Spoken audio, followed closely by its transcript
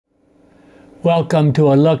Welcome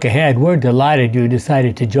to a look ahead. We're delighted you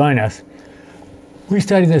decided to join us. We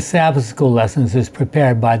study the Sabbath school lessons as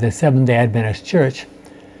prepared by the Seventh-day Adventist Church.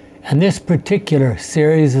 And this particular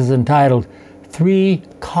series is entitled Three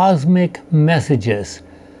Cosmic Messages.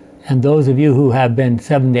 And those of you who have been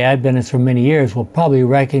Seventh-day Adventists for many years will probably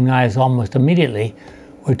recognize almost immediately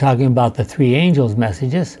we're talking about the three angels'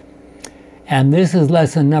 messages. And this is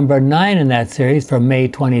lesson number 9 in that series from May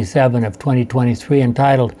 27 of 2023,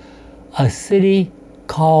 entitled A City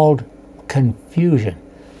Called Confusion.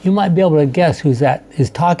 You might be able to guess who that is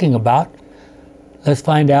talking about. Let's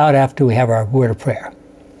find out after we have our word of prayer.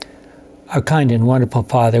 Our kind and wonderful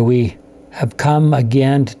Father, we have come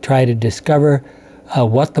again to try to discover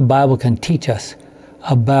what the Bible can teach us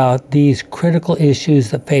about these critical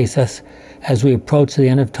issues that face us as we approach the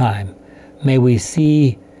end of time. May we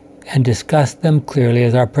see and discuss them clearly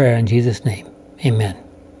as our prayer in Jesus' name. Amen.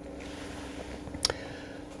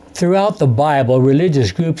 Throughout the Bible,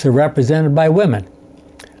 religious groups are represented by women.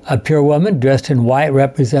 A pure woman dressed in white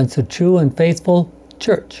represents a true and faithful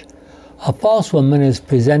church. A false woman is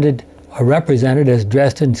presented or represented as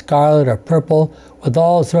dressed in scarlet or purple with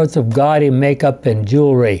all sorts of gaudy makeup and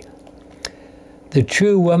jewelry. The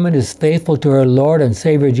true woman is faithful to her Lord and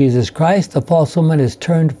Savior Jesus Christ. The false woman is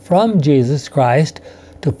turned from Jesus Christ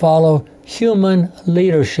to follow human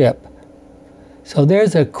leadership. So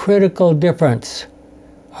there's a critical difference.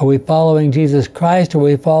 Are we following Jesus Christ or are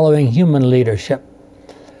we following human leadership?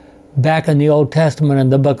 Back in the Old Testament in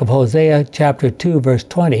the book of Hosea, chapter 2, verse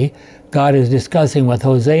 20, God is discussing with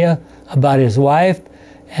Hosea about his wife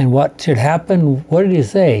and what should happen. What did he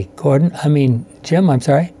say, Jim, I'm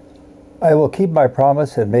sorry? I will keep my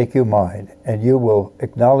promise and make you mine, and you will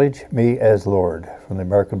acknowledge me as Lord, from the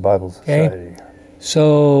American Bible Society. Okay.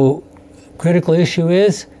 So, critical issue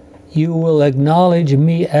is, you will acknowledge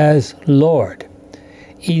me as Lord.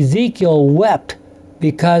 Ezekiel wept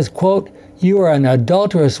because, quote, you are an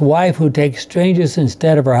adulterous wife who takes strangers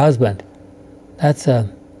instead of her husband. That's not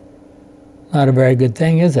a very good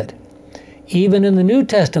thing, is it? Even in the New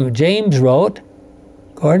Testament, James wrote,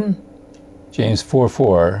 Gordon? James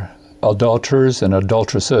 4:4, adulterers and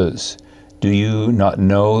adulteresses, do you not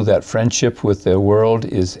know that friendship with the world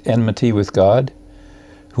is enmity with God?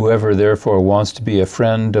 Whoever therefore wants to be a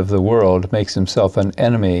friend of the world makes himself an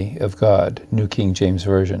enemy of God. New King James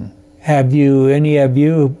Version. Have any of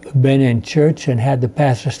you been in church and had the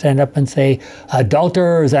pastor stand up and say,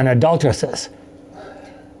 adulterers and adulteresses?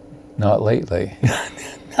 Not lately.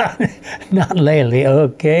 Not lately,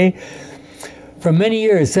 okay. For many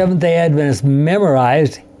years, Seventh-day Adventists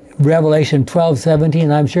memorized Revelation 12:17.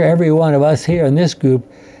 I'm sure every one of us here in this group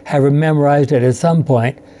have memorized it at some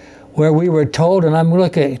point, where we were told, and I'm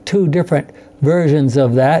looking at two different versions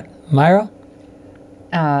of that. Myra?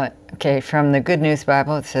 Okay, from the Good News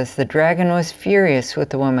Bible, it says, the dragon was furious with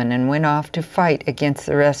the woman and went off to fight against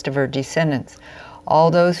the rest of her descendants, all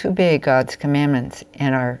those who obey God's commandments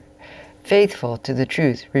and are faithful to the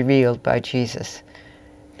truth revealed by Jesus.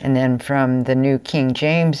 And then from the New King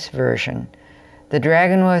James Version, the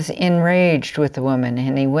dragon was enraged with the woman,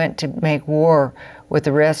 and he went to make war with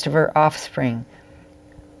the rest of her offspring,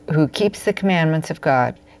 who keeps the commandments of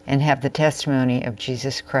God and have the testimony of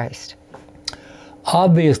Jesus Christ.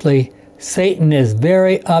 Obviously, Satan is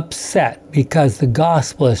very upset because the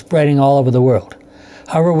gospel is spreading all over the world.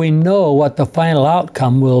 However, we know what the final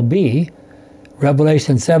outcome will be.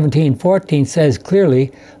 Revelation 17:14 says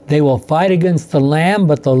clearly, they will fight against the Lamb,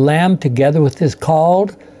 but the Lamb, together with his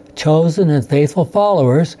called, chosen, and faithful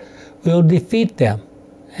followers, will defeat them.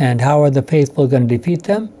 And how are the faithful going to defeat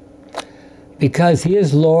them? Because he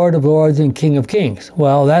is Lord of lords and King of kings.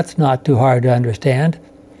 Well, that's not too hard to understand.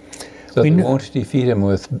 So they won't defeat him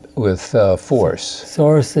with force.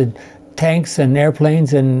 Swords and tanks and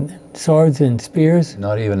airplanes and swords and spears.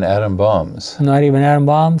 Not even atom bombs. Not even atom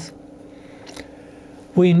bombs.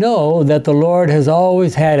 We know that the Lord has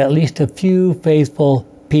always had at least a few faithful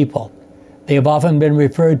people. They have often been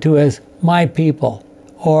referred to as my people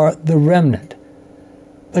or the remnant.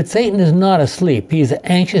 But Satan is not asleep. He is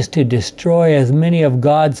anxious to destroy as many of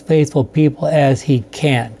God's faithful people as he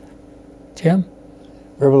can. Jim?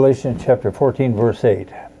 Revelation chapter 14, verse 8.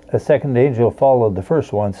 A second angel followed the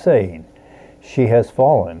first one, saying, she has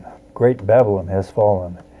fallen, great Babylon has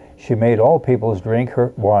fallen. She made all peoples drink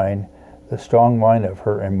her wine, the strong wine of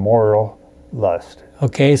her immoral lust.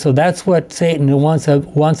 Okay, so that's what Satan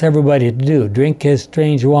wants everybody to do, drink his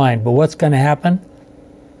strange wine. But what's going to happen?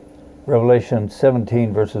 Revelation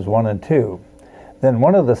 17, verses 1 and 2. Then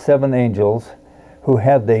one of the seven angels who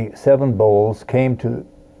had the seven bowls came to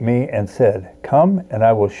me and said, come, and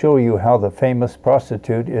I will show you how the famous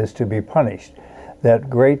prostitute is to be punished, that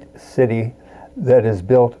great city that is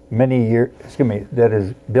built that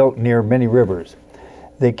is built near many rivers.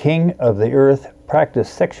 The king of the earth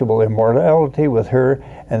practiced sexual immorality with her,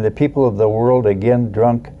 and the people of the world again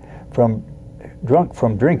drunk from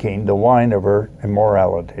drinking the wine of her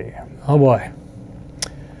immorality. Oh boy.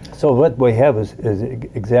 So what we have is an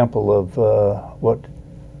example of what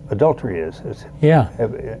adultery is. It's Yeah.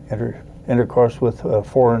 intercourse with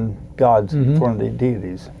foreign gods, foreign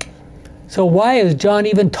deities. So why is John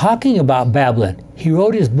even talking about Babylon? He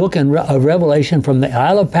wrote his book of Revelation from the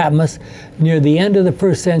Isle of Patmos near the end of the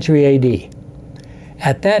 1st century AD.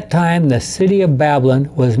 At that time, the city of Babylon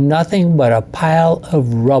was nothing but a pile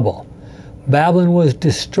of rubble. Babylon was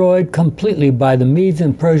destroyed completely by the Medes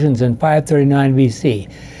and Persians in 539 BC.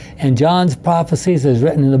 In John's prophecies, as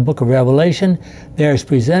written in the book of Revelation, there is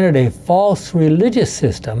presented a false religious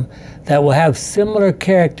system that will have similar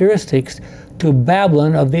characteristics to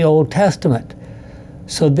Babylon of the Old Testament.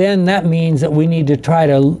 So then that means that we need to try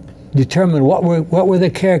to determine what were the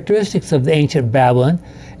characteristics of the ancient Babylon,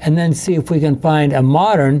 and then see if we can find a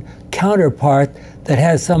modern counterpart that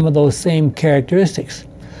has some of those same characteristics.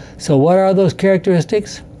 So what are those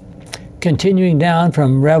characteristics? Continuing down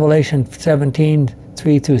from Revelation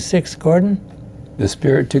 17:3-6, Gordon? The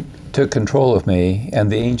Spirit took control of me,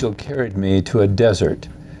 and the angel carried me to a desert.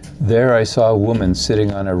 There I saw a woman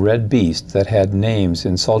sitting on a red beast that had names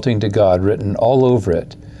insulting to God written all over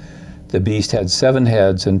it. The beast had 7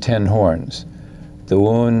 heads and 10 horns. The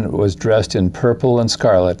woman was dressed in purple and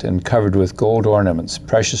scarlet and covered with gold ornaments,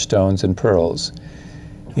 precious stones, and pearls.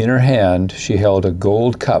 In her hand she held a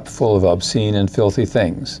gold cup full of obscene and filthy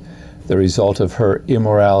things, the result of her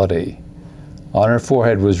immorality. On her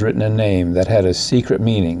forehead was written a name that had a secret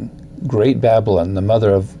meaning, Great Babylon, the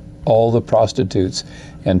mother of all the prostitutes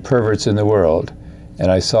and perverts in the world.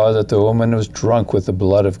 And I saw that the woman was drunk with the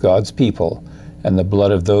blood of God's people and the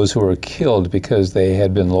blood of those who were killed because they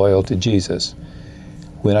had been loyal to Jesus.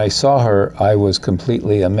 When I saw her, I was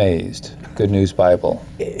completely amazed. Good News Bible.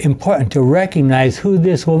 Important to recognize who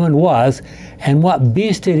this woman was and what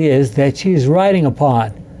beast it is that she's riding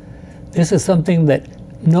upon. This is something that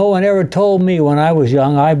no one ever told me when I was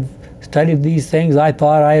young. I studied these things. I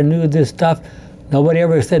thought I knew this stuff. Nobody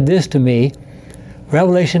ever said this to me.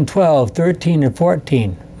 Revelation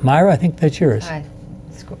 12:13-14. Myra, I think that's yours.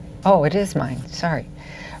 Oh, it is mine. Sorry.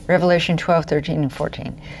 Revelation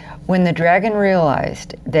 12:13-14. When the dragon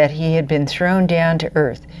realized that he had been thrown down to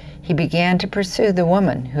earth, he began to pursue the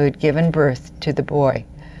woman who had given birth to the boy.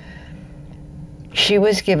 She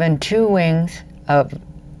was given 2 wings of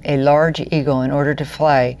a large eagle in order to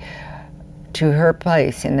fly to her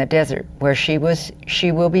place in the desert, where she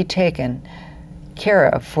will be taken care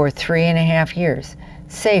of for 3.5 years,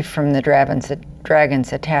 safe from the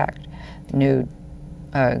dragon's attack.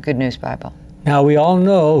 Good News Bible. Now we all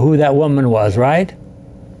know who that woman was, right?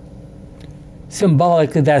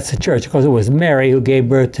 Symbolically, that's the church, because it was Mary who gave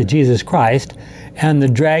birth to Jesus Christ, and the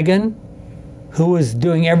dragon who was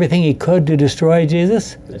doing everything he could to destroy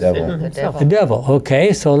Jesus? The devil. The devil.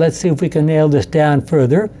 Okay, so let's see if we can nail this down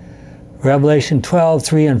further. Revelation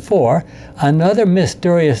 12:3-4. Another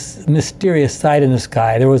mysterious sight in the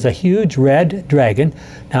sky. There was a huge red dragon.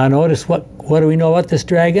 Now notice what do we know about this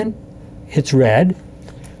dragon? It's red,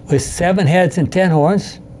 with 7 heads and 10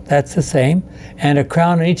 horns. That's the same. And a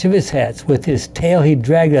crown on each of his heads. With his tail he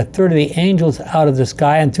dragged 1/3 of the angels out of the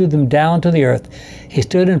sky and threw them down to the earth. He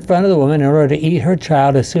stood in front of the woman in order to eat her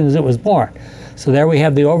child as soon as it was born. So there we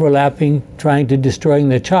have the overlapping, trying to destroying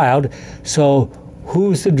the child. So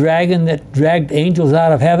who's the dragon that dragged angels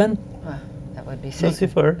out of heaven? That would be Satan.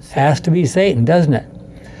 Lucifer. Has to be Satan, doesn't it?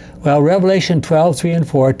 Well, Revelation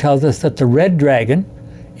 12:3-4 tells us that the red dragon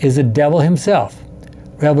is the devil himself.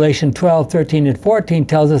 Revelation 12:13-14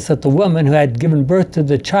 tells us that the woman who had given birth to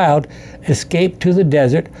the child escaped to the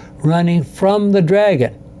desert, running from the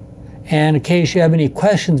dragon. And in case you have any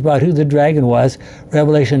questions about who the dragon was,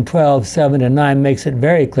 Revelation 12:7-9 makes it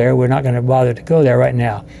very clear. We're not going to bother to go there right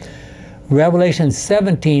now. Revelation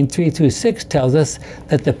 17:3-6 tells us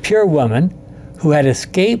that the pure woman who had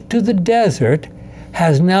escaped to the desert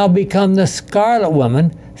has now become the scarlet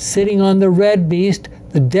woman, sitting on the red beast,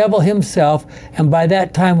 the devil himself, and by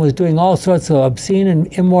that time was doing all sorts of obscene and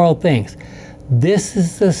immoral things. This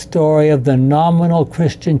is the story of the nominal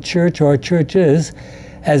Christian church, or churches,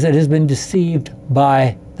 as it has been deceived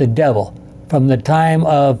by the devil. From the time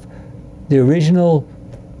of the original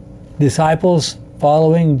disciples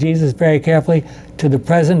following Jesus very carefully to the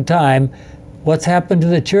present time, what's happened to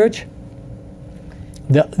the church?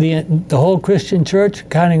 The whole Christian church,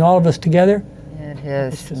 counting all of us together? It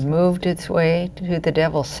has moved its way to the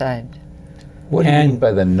devil's side. What do you mean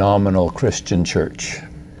by the nominal Christian church?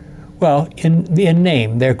 Well, in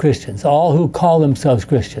name, they're Christians. All who call themselves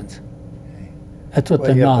Christians. That's what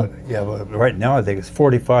the but right now I think it's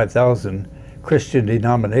 45,000 Christian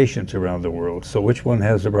denominations around the world. So which one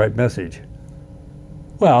has the right message?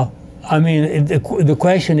 Well, I mean, the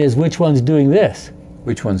question is, which one's doing this?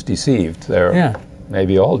 Which one's deceived? They're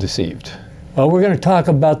maybe all deceived. Well, we're going to talk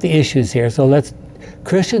about the issues here. So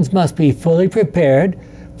Christians must be fully prepared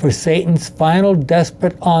for Satan's final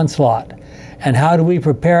desperate onslaught. And how do we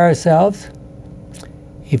prepare ourselves?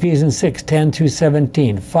 Ephesians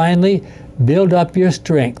 6:10-17. Finally, build up your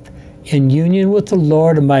strength in union with the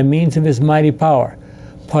Lord and by means of his mighty power.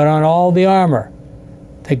 Put on all the armor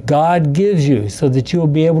that God gives you so that you will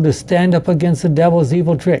be able to stand up against the devil's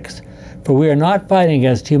evil tricks. For we are not fighting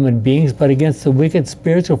against human beings, but against the wicked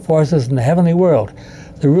spiritual forces in the heavenly world,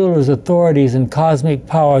 the rulers, authorities, and cosmic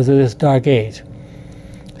powers of this dark age.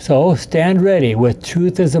 So stand ready with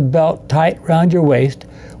truth as a belt tight round your waist,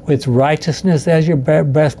 with righteousness as your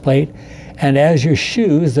breastplate, and as your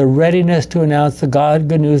shoes the readiness to announce the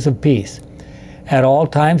good news of peace. At all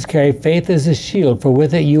times carry faith as a shield, for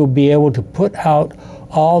with it you will be able to put out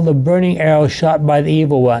all the burning arrows shot by the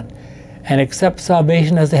evil one, and accept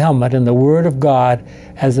salvation as a helmet and the word of God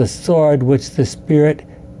as a sword which the Spirit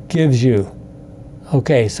gives you.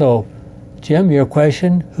 Okay, so Jim, your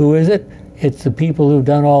question, who is it? It's the people who've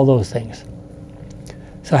done all those things.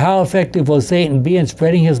 So how effective will Satan be in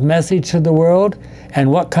spreading his message to the world? And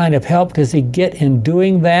what kind of help does he get in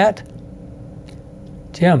doing that?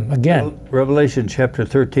 Jim, again. Revelation chapter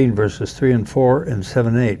 13, verses 3 and 4 and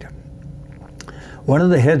 7 and 8. One of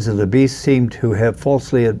the heads of the beast seemed to have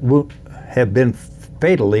been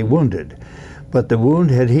fatally wounded, but the wound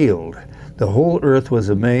had healed. The whole earth was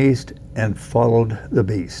amazed and followed the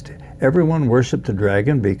beast. Everyone worshipped the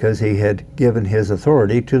dragon because he had given his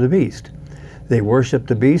authority to the beast. They worshipped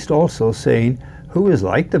the beast also, saying, "Who is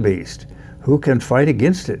like the beast? Who can fight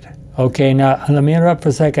against it?" Okay, now let me interrupt for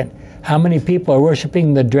a second. How many people are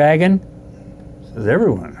worshiping the dragon? It says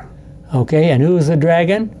everyone. Okay, and who is the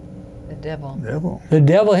dragon? The devil. The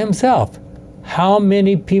devil himself. How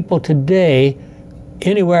many people today,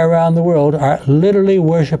 anywhere around the world, are literally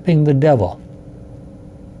worshiping the devil?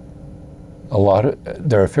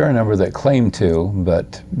 There are a fair number that claim to,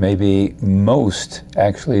 but maybe most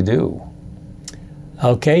actually do.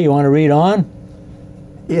 Okay, you want to read on?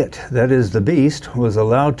 It, that is the beast, was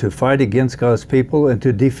allowed to fight against God's people and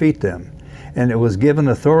to defeat them. And it was given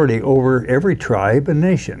authority over every tribe and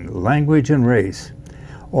nation, language and race.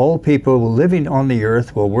 All people living on the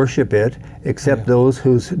earth will worship it, except those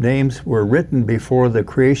whose names were written before the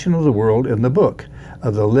creation of the world in the book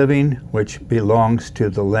of the living, which belongs to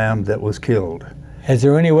the Lamb that was killed. Is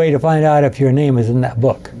there any way to find out if your name is in that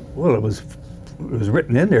book? Well, it was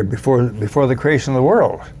written in there before the creation of the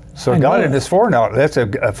world. So God in his foreknowledge, that's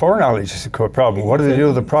a foreknowledge problem. What do they do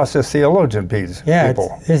with the process theologian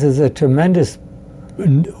people? This is a tremendous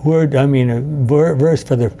verse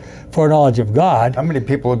for the foreknowledge of God. How many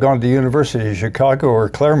people have gone to the University of Chicago or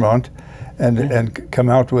Claremont and come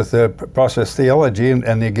out with a process theology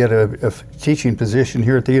and they get a teaching position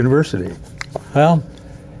here at the university? Well,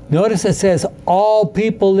 notice it says all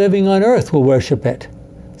people living on earth will worship it.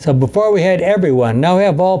 So before we had everyone, now we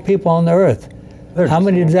have all people on the earth. How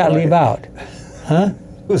many does that leave out? Huh?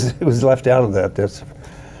 It was left out of that. That's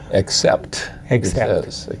except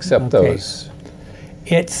those.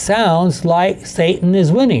 It sounds like Satan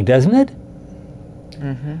is winning, doesn't it?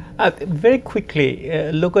 Mm-hmm. Very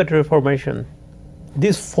quickly, look at Reformation.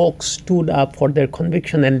 These folks stood up for their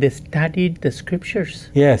conviction and they studied the scriptures.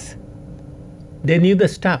 Yes. They knew the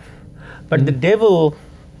stuff. But the devil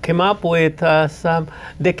came up with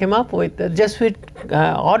Jesuit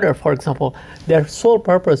order, for example. Their sole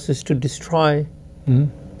purpose is to destroy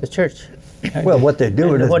the church. Well, what they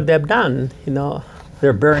do is what they've done,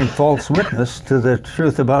 they're bearing false witness to the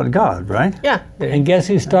truth about God, right? Yeah. And guess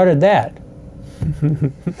who started that?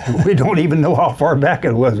 We don't even know how far back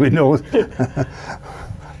it was. We know we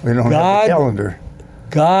don't have the calendar.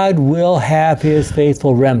 God will have his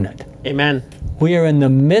faithful remnant. Amen. We are in the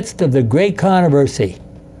midst of the great controversy.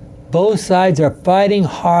 Both sides are fighting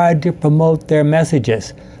hard to promote their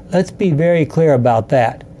messages. Let's be very clear about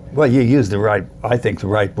that. Well, you use the right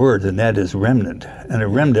word, and that is remnant. And a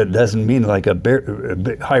remnant doesn't mean like a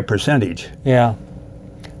high percentage. Yeah.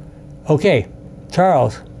 Okay,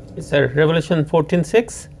 Charles. It's Revelation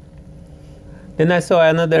 14:6. Then I saw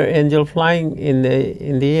another angel flying in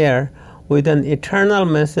the air with an eternal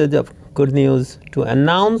message of good news to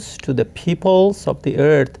announce to the peoples of the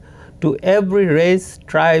earth, to every race,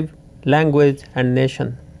 tribe, language, and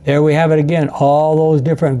nation. There we have it again, all those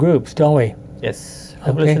different groups, don't we? Yes.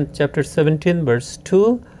 Revelation chapter 17, verse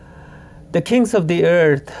 2. The kings of the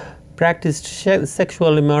earth practiced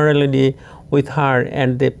sexual immorality with her,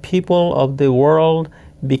 and the people of the world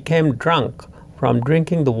became drunk from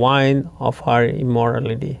drinking the wine of her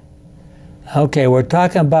immorality. Okay, we're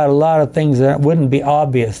talking about a lot of things that wouldn't be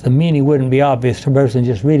obvious. The meaning wouldn't be obvious to a person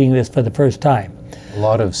just reading this for the first time. A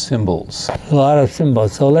lot of symbols. A lot of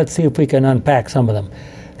symbols. So let's see if we can unpack some of them.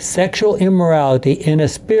 Sexual immorality in a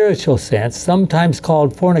spiritual sense, sometimes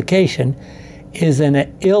called fornication, is an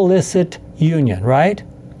illicit union, right?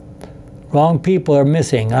 Wrong people are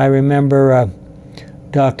missing. I remember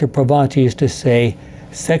Dr. Provence used to say,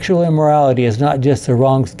 sexual immorality is not just the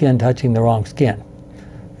wrong skin touching the wrong skin.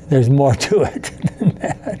 There's more to it than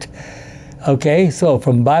that. Okay, so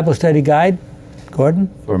from Bible Study Guide, Gordon?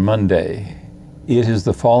 For Monday, it is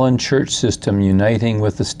the fallen church system uniting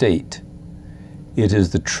with the state. It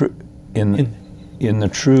is the true in the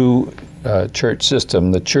true church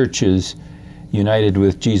system. The church is united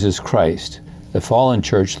with Jesus Christ. The fallen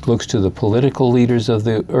church looks to the political leaders of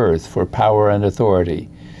the earth for power and authority.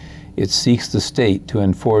 It seeks the state to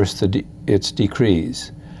enforce its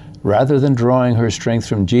decrees. Rather than drawing her strength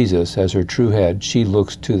from Jesus as her true head, she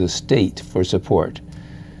looks to the state for support.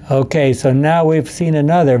 Okay, so now we've seen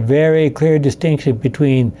another very clear distinction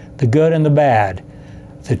between the good and the bad.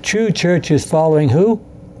 The true church is following who?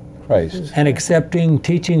 Christ. And accepting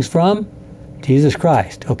teachings from Jesus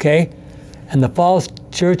Christ, okay? And the false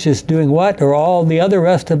church is doing what? Or all the other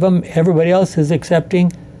rest of them, everybody else is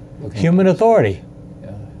accepting human authority.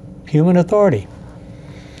 Yeah. Human authority.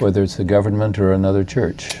 Whether it's the government or another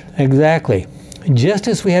church. Exactly. Just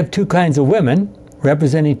as we have two kinds of women,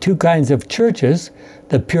 representing two kinds of churches,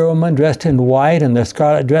 the pure woman dressed in white and the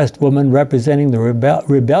scarlet-dressed woman representing the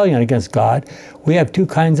rebellion against God, we have two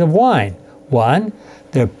kinds of wine. One,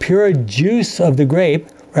 the pure juice of the grape,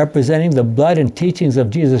 representing the blood and teachings of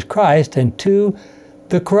Jesus Christ, and two,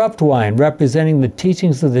 the corrupt wine, representing the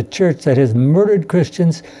teachings of the church that has murdered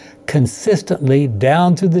Christians consistently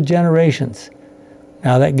down through the generations.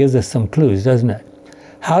 Now that gives us some clues, doesn't it?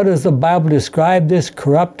 How does the Bible describe this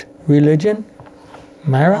corrupt religion?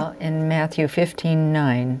 Myra? Well, in Matthew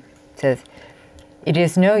 15:9, it says, "It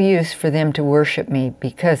is no use for them to worship me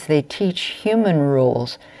because they teach human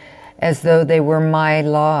rules as though they were my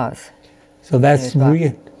laws." So that's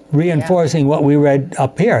reinforcing what we read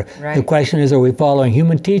up here. Right. The question is, are we following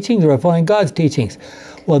human teachings or are we following God's teachings?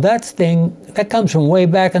 Well, that comes from way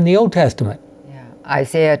back in the Old Testament.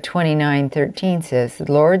 Isaiah 29:13 says,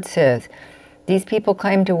 "The Lord says, these people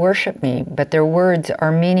claim to worship me, but their words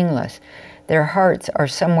are meaningless. Their hearts are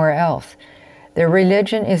somewhere else. Their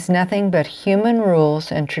religion is nothing but human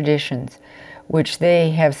rules and traditions, which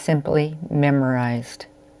they have simply memorized."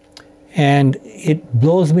 And it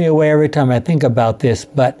blows me away every time I think about this,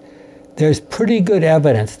 but there's pretty good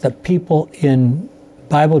evidence that people in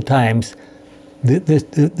Bible times,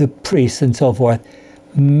 the priests and so forth,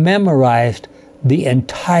 memorized the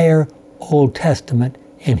entire Old Testament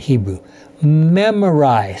in Hebrew.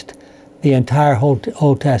 Memorized the entire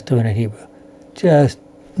Old Testament in Hebrew. Just,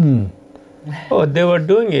 Oh, they were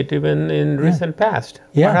doing it even in recent past.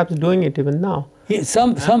 Yeah. Perhaps doing it even now. there's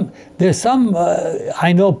some,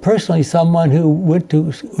 I know personally someone who went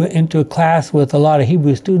into a class with a lot of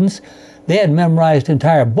Hebrew students. They had memorized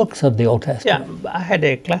entire books of the Old Testament. Yeah, I had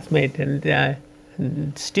a classmate, and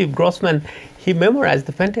Steve Grossman, he memorized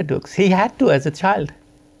the Pentateuch. He had to as a child.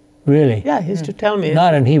 Really? Yeah, he used to tell me.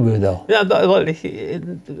 Not in Hebrew, though. Yeah, well,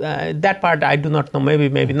 that part I do not know.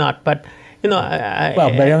 Maybe not. But but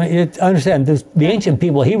I mean, understand the ancient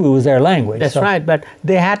people, Hebrew was their language. That's right. But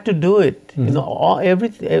they had to do it. Mm-hmm. All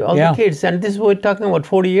the kids, and this we're talking about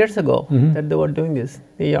 40 years ago that they were doing this in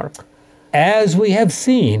New York. As we have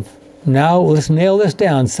seen, now let's nail this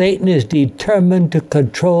down. Satan is determined to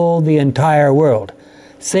control the entire world.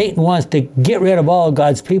 Satan wants to get rid of all of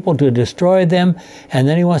God's people, to destroy them, and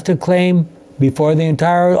then he wants to claim before the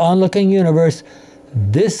entire onlooking universe,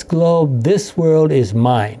 this globe, this world is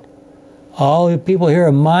mine. All the people here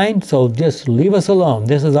are mine, so just leave us alone.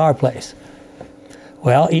 This is our place.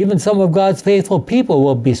 Well, even some of God's faithful people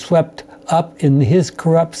will be swept up in his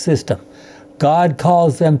corrupt system. God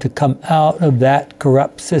calls them to come out of that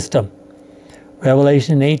corrupt system.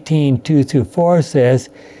 Revelation 18:2-4 says,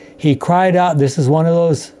 he cried out. This is one of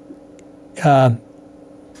those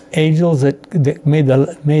angels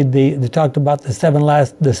that talked about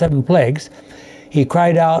the seven plagues. He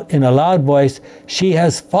cried out in a loud voice, "She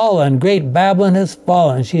has fallen, great Babylon has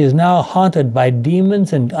fallen. She is now haunted by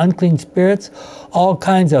demons and unclean spirits. All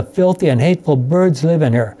kinds of filthy and hateful birds live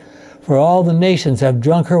in her. For all the nations have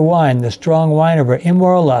drunk her wine, the strong wine of her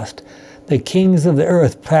immoral lust. The kings of the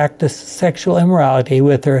earth practiced sexual immorality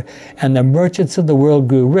with her, and the merchants of the world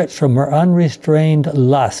grew rich from her unrestrained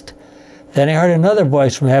lust. Then I heard another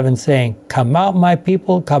voice from heaven saying, Come out, my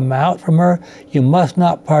people, come out from her. You must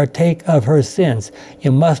not partake of her sins.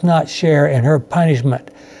 You must not share in her punishment.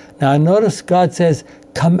 Now notice God says,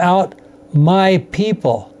 Come out, my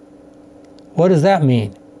people. What does that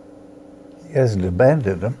mean? He hasn't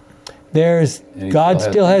abandoned them. God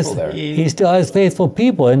still has he still has faithful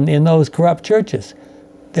people in those corrupt churches.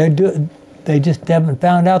 They just haven't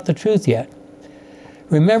found out the truth yet.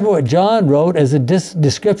 Remember what John wrote as a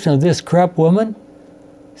description of this corrupt woman?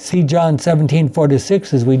 See John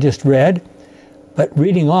 17:4-6 as we just read. But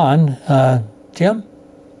reading on, Jim?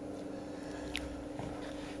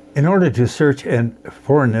 In order to search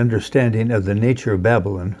for an understanding of the nature of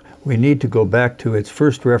Babylon, we need to go back to its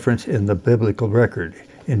first reference in the biblical record,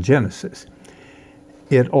 in Genesis.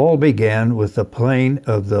 It all began with the plain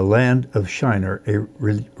of the land of Shinar, a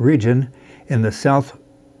region in the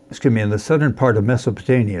southern part of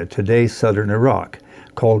Mesopotamia, today's southern Iraq,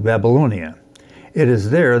 called Babylonia. It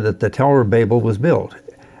is there that the Tower of Babel was built,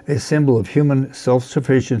 a symbol of human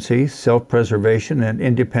self-sufficiency, self-preservation, and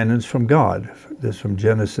independence from God. This is from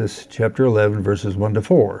Genesis chapter 11, verses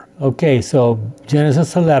 1-4. Okay, so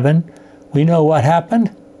Genesis 11, we know what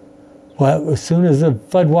happened. Well, as soon as the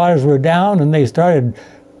floodwaters were down and they started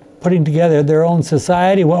putting together their own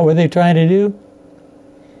society, what were they trying to do?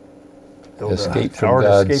 Escape from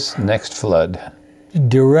God's next flood.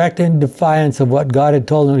 Direct in defiance of what God had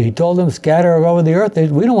told them. He told them, scatter over the earth.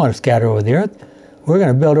 We don't want to scatter over the earth. We're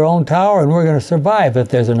going to build our own tower and we're going to survive if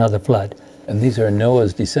there's another flood. And these are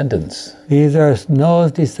Noah's descendants. These are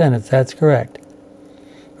Noah's descendants, that's correct.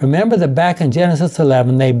 Remember that back in Genesis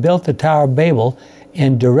 11, they built the Tower of Babel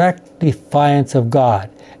in direct defiance of God.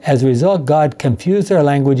 As a result, God confused their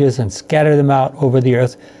languages and scattered them out over the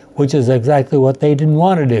earth, which is exactly what they didn't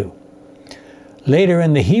want to do. Later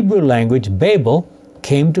in the Hebrew language, Babel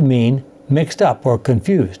came to mean mixed up or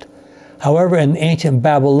confused. However, in the ancient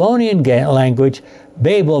Babylonian language,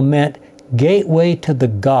 Babel meant gateway to the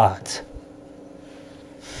gods.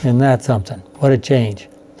 Isn't that something? What a change.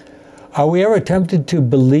 Are we ever tempted to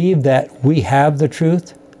believe that we have the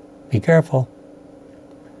truth? Be careful.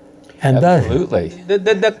 And absolutely.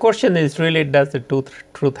 The question is really, does the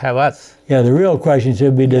truth have us? Yeah, the real question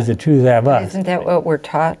should be, does the truth have us? Isn't that what we're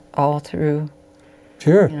taught all through?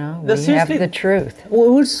 Sure. You know, we have the truth.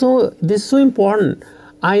 This is so important.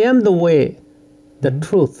 I am the way, the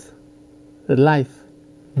truth, the life.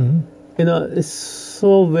 Mm-hmm. You know, it's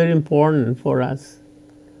so very important for us.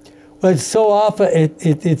 Well, it's so often,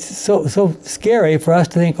 it's so scary for us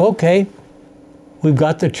to think, okay, we've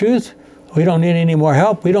got the truth. We don't need any more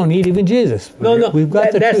help. We don't need even Jesus. No, we've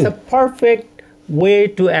got the that's truth. a perfect way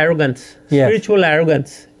to arrogance, yes. Spiritual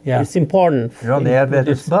arrogance. Yeah. It's important. You're on the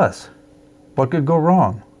Adventist bus. What could go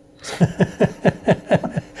wrong?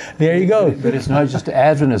 There you go. But it's not just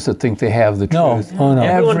Adventists that think they have the truth. Oh, no.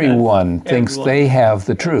 Everyone thinks they have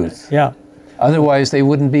the truth. Yeah. Otherwise, they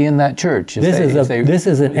wouldn't be in that church. This is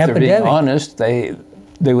an epidemic. If they're being honest, they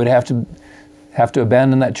would have to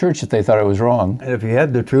abandon that church if they thought it was wrong. And if you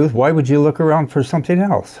had the truth, why would you look around for something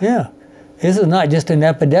else? Yeah. This is not just an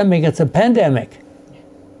epidemic, it's a pandemic.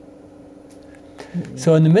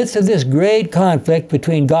 So in the midst of this great conflict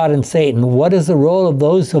between God and Satan, what is the role of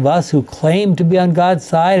those of us who claim to be on God's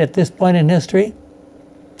side at this point in history?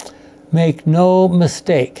 Make no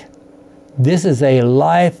mistake, this is a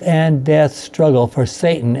life and death struggle for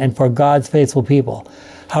Satan and for God's faithful people.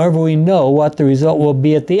 However, we know what the result will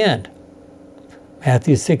be at the end.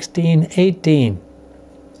 Matthew 16:18.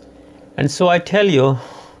 And so I tell you,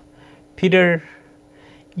 Peter,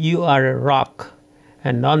 you are a rock,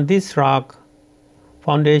 and on this rock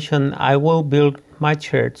foundation I will build my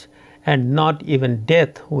church, and not even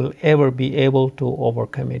death will ever be able to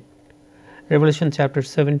overcome it. Revelation chapter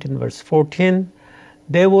 17 verse 14,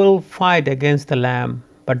 they will fight against the Lamb,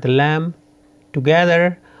 but the Lamb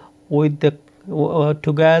together with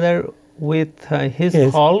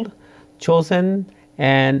his called, chosen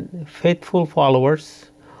and faithful followers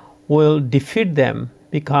will defeat them,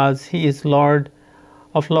 because he is Lord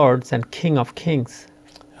of lords and King of kings.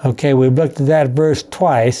 Okay, we've looked at that verse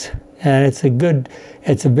twice, and it's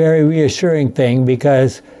a very reassuring thing,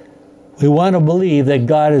 because we want to believe that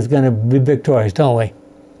God is going to be victorious, don't we?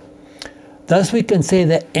 Thus we can say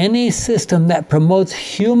that any system that promotes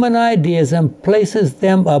human ideas and places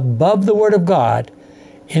them above the Word of God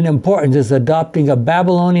in importance is adopting a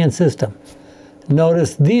Babylonian system.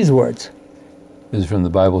 Notice these words. This is from the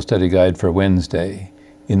Bible Study Guide for Wednesday.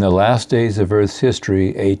 In the last days of Earth's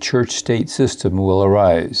history, a church-state system will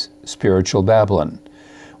arise, spiritual Babylon,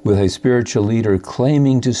 with a spiritual leader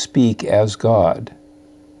claiming to speak as God.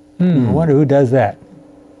 I wonder who does that.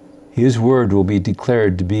 His word will be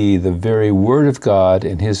declared to be the very word of God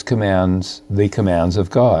and his commands, the commands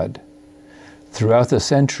of God. Throughout the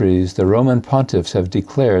centuries, the Roman pontiffs have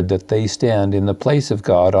declared that they stand in the place of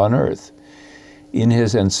God on earth. In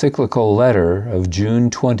his encyclical letter of June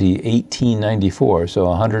 20, 1894, so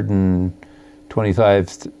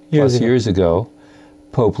 125 plus years ago,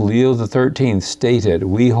 Pope Leo XIII stated,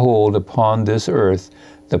 "We hold upon this earth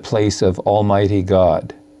the place of Almighty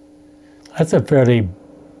God." That's a fairly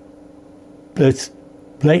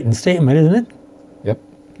blatant statement, isn't it? Yep.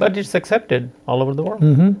 But it's accepted all over the world.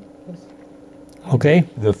 Okay.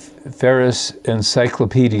 The Ferris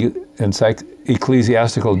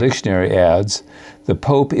Ecclesiastical Dictionary adds, "The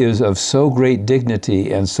Pope is of so great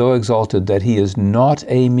dignity and so exalted that he is not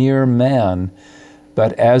a mere man,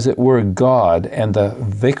 but as it were God and the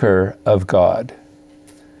vicar of God."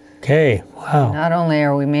 Okay. Wow. Not only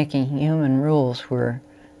are we making human rules, we're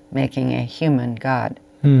making a human God.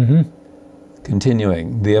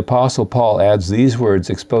 Continuing, the Apostle Paul adds these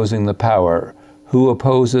words exposing the power, "Who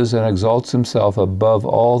opposes and exalts himself above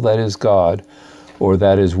all that is God or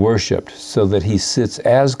that is worshipped, so that he sits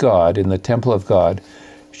as God in the temple of God,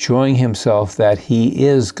 showing himself that he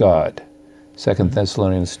is God." 2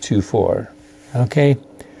 Thessalonians 2:4. Okay.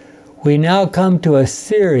 We now come to a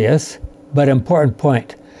serious but important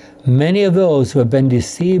point. Many of those who have been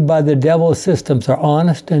deceived by the devil's systems are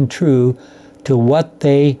honest and true to what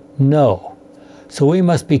they know. So we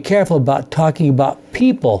must be careful about talking about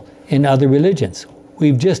people in other religions.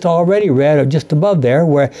 We've just already read, just above there,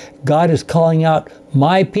 where God is calling out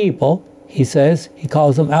my people, he says, he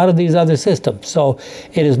calls them out of these other systems. So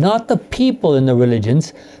it is not the people in the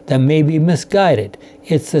religions that may be misguided.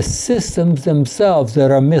 It's the systems themselves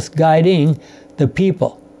that are misguiding the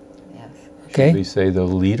people. Yes. Okay? Should we say the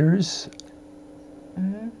leaders?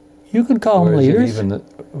 You can call them leaders.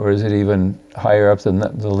 Or is it even higher up than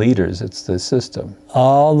the leaders? It's the system.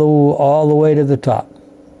 All the way to the top.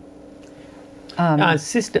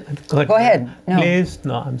 Sister, Go ahead. No. Please,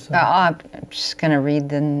 no, I'm sorry. I'm just going to read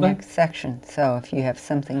the next section. So if you have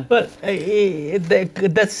something. But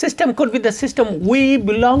the system could be the system we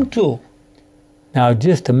belong to. Now,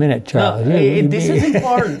 just a minute, Charles. No, this is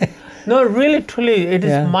important. No, really, truly, it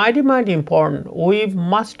is mighty, mighty important. We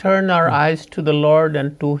must turn our eyes to the Lord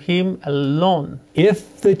and to Him alone.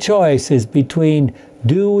 If the choice is between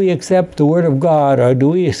do we accept the Word of God or do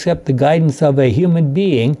we accept the guidance of a human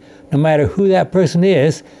being, no matter who that person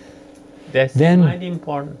is, That's then, mighty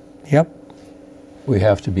important. Yep. We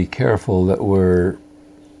have to be careful that we're,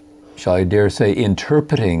 shall I dare say,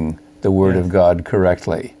 interpreting the Word of God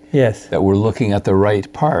correctly. Yes. That we're looking at the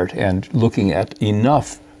right part and looking at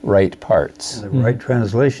enough right parts. The right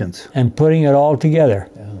translations. And putting it all together.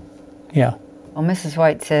 Yeah. Well, Mrs.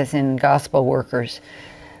 White says in Gospel Workers,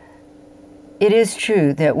 "It is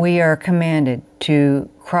true that we are commanded to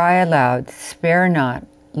cry aloud, spare not,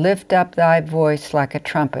 lift up thy voice like a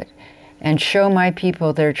trumpet, and show my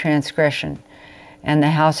people their transgression, and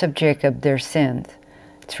the house of Jacob their sins."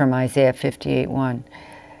 It's from Isaiah 58:1.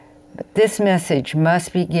 But this message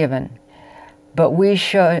must be given, but we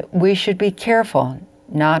should be careful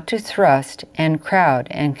not to thrust and crowd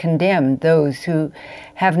and condemn those who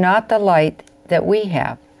have not the light that we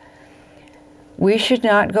have. We should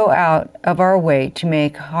not go out of our way to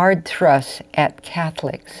make hard thrusts at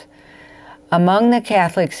Catholics. Among the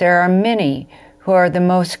Catholics there are many who are the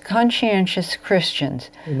most conscientious Christians.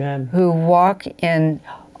 Amen. Who walk in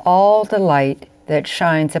all the light that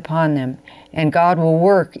shines upon them, and God will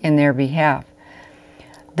work in their behalf.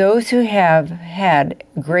 Those who have had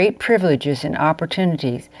great privileges and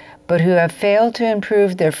opportunities, but who have failed to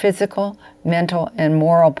improve their physical, mental, and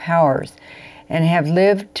moral powers, and have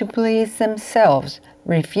lived to please themselves,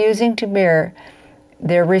 refusing to bear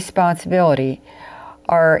their responsibility,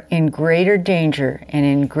 are in greater danger and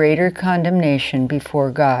in greater condemnation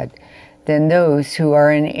before God than those who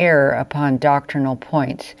are in error upon doctrinal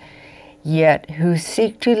points, yet who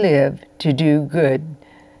seek to live to do good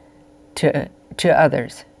to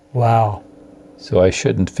others. Wow. So I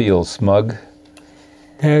shouldn't feel smug?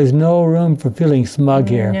 There's no room for feeling smug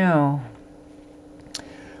here. No.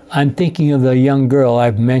 I'm thinking of the young girl,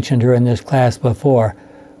 I've mentioned her in this class before,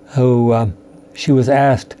 who she was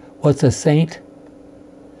asked, what's a saint?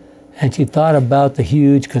 And she thought about the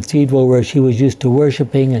huge cathedral where she was used to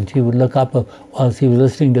worshiping, and she would look up while she was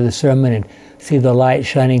listening to the sermon and see the light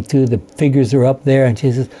shining through, the figures are up there, and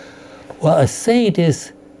she says, well, a saint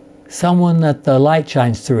is someone that the light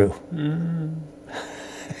shines through.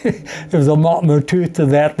 There was a lot more truth to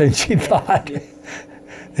that than she thought,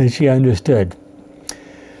 than she understood.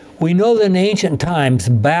 We know that in ancient times,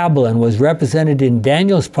 Babylon was represented in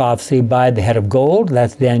Daniel's prophecy by the head of gold,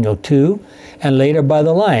 that's Daniel 2, and later by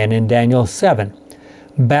the lion in Daniel 7.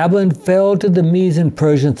 Babylon fell to the Medes and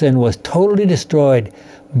Persians and was totally destroyed.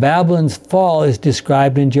 Babylon's fall is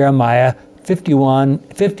described in Jeremiah 50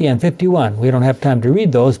 and 51. We don't have time to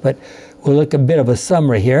read those, but we'll look at a bit of a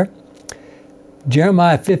summary here.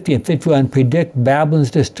 Jeremiah 50 and 51 predict Babylon's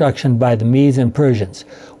destruction by the Medes and Persians.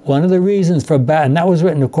 One of the reasons for and that was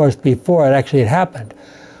written, of course, before it actually had happened.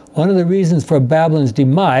 One of the reasons for Babylon's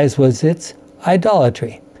demise was its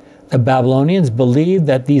idolatry. The Babylonians believed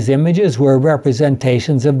that these images were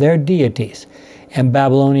representations of their deities. In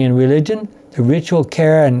Babylonian religion, the ritual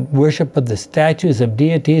care and worship of the statues of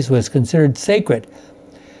deities was considered sacred.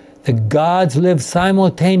 The gods lived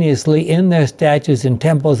simultaneously in their statues and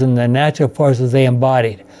temples and the natural forces they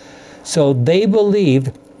embodied. So they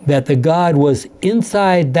believed that the god was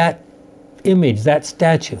inside that image, that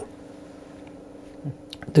statue.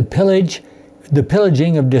 The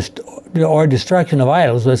pillaging of or destruction of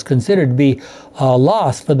idols was considered to be a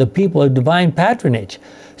loss for the people of divine patronage.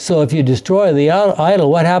 So if you destroy the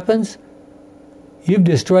idol, what happens? You've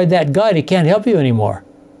destroyed that god. He can't help you anymore.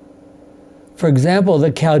 For example,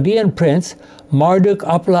 the Chaldean prince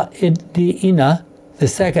Marduk-Apla-iddina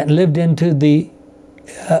II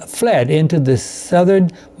fled into the southern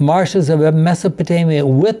marshes of Mesopotamia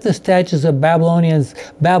with the statues of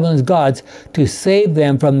Babylon's gods to save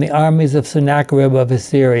them from the armies of Sennacherib of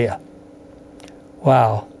Assyria.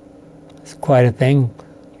 Wow, it's quite a thing.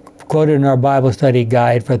 Quoted in our Bible study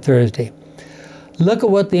guide for Thursday. Look at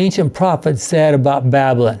what the ancient prophets said about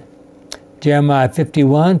Babylon. Jeremiah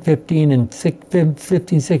 51, 15,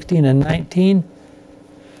 16, and 19.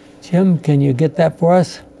 Jim, can you get that for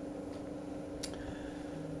us?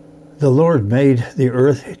 The Lord made the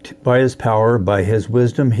earth by his power. By his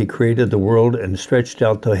wisdom he created the world and stretched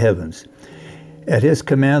out the heavens. At his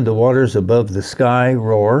command the waters above the sky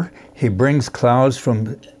roar. He brings clouds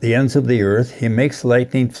from the ends of the earth. He makes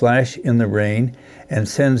lightning flash in the rain and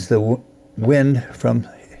sends the wind from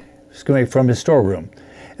his storeroom.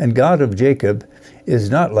 And God of Jacob is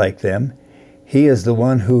not like them. He is the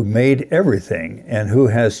one who made everything and who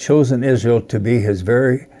has chosen Israel to be his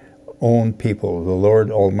very own people. The Lord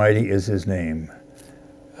Almighty is his name.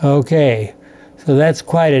 Okay, so that's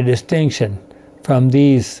quite a distinction from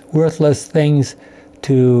these worthless things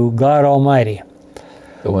to God Almighty.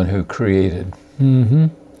 The one who created. Mm-hmm.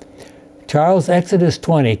 Charles, Exodus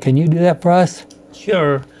 20, can you do that for us?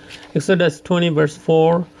 Sure. Exodus 20 verse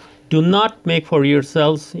 4. Do not make for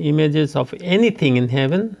yourselves images of anything in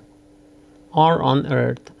heaven or on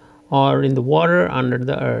earth or in the water under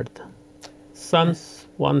the earth. Psalms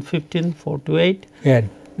 115, 4-8. Good.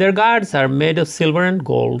 Their gods are made of silver and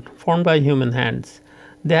gold, formed by human hands.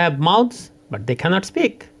 They have mouths, but they cannot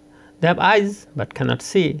speak. They have eyes, but cannot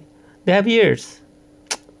see. They have ears,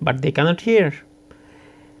 but they cannot hear.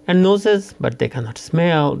 And noses, but they cannot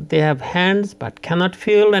smell. They have hands, but cannot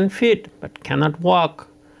feel, and feet, but cannot walk.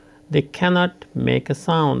 They cannot make a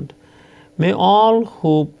sound. May all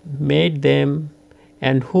who made them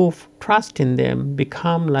and who trust in them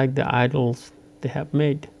become like the idols they have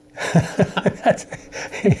made.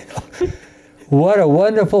 What a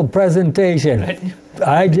wonderful presentation. Right.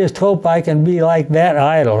 I just hope I can be like that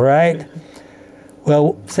idol, right?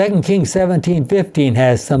 Well, 2 Kings 17:15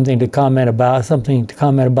 has something to comment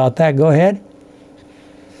about that. Go ahead.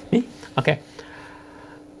 Me? Okay.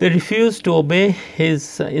 They refused to obey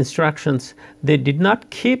his instructions. They did not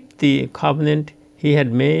keep the covenant he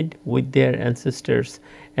had made with their ancestors,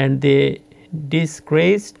 and they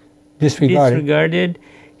disregarded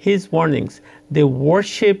his warnings. They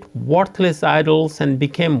worshipped worthless idols and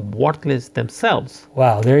became worthless themselves.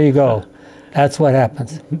 Wow, there you go. That's what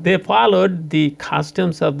happens. They followed the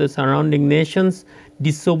customs of the surrounding nations,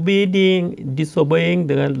 disobeying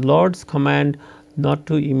the Lord's command not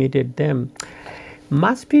to imitate them.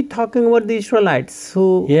 Must be talking about the Israelites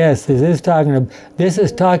who... Yes, this is talking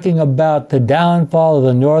about the downfall of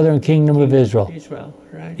the northern kingdom of Israel. Israel,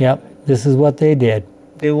 right? Yep, this is what they did.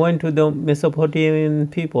 They went to the Mesopotamian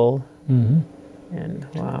people. Mm-hmm. And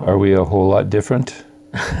wow. Are we a whole lot different?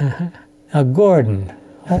 Now, Gordon,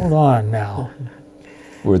 hold on now.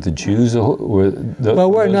 Were the Jews Well, we're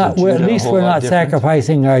not. At least we're not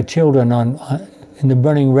sacrificing our children in the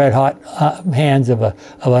burning red hot hands of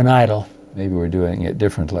an idol. Maybe we're doing it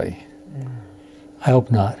differently. I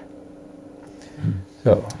hope not.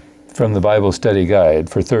 So, from the Bible Study Guide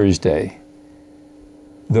for Thursday,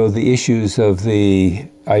 though the issues of the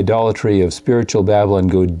idolatry of spiritual Babylon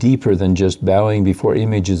go deeper than just bowing before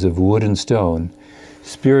images of wood and stone,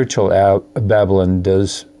 spiritual Babylon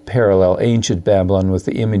does parallel ancient Babylon with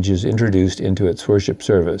the images introduced into its worship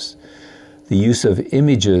service. The use of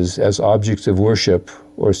images as objects of worship,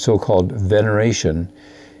 or so-called veneration,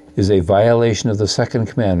 is a violation of the second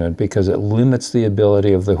commandment because it limits the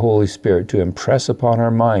ability of the Holy Spirit to impress upon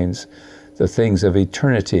our minds the things of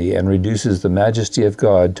eternity and reduces the majesty of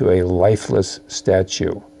God to a lifeless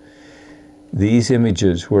statue. These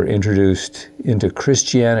images were introduced into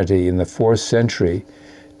Christianity in the 4th century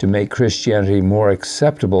to make Christianity more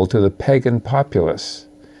acceptable to the pagan populace.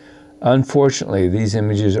 Unfortunately, these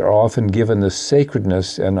images are often given the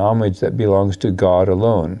sacredness and homage that belongs to God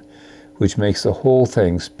alone, which makes the whole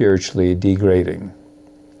thing spiritually degrading.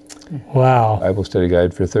 Wow. Bible study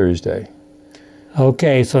guide for Thursday.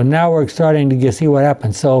 Okay, so now we're starting to see what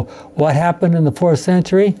happened. So what happened in the 4th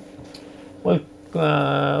century?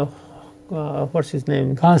 Well, what's his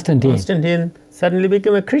name? Constantine. Constantine suddenly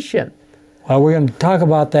became a Christian. Well, we're going to talk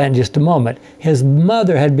about that in just a moment. His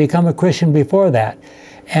mother had become a Christian before that.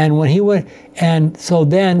 And when he went, and so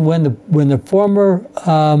then when the former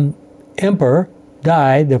emperor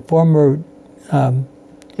died, the former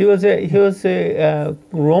he was a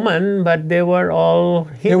Roman, but they were all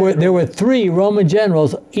there were 3 Roman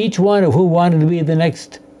generals, each one of who wanted to be the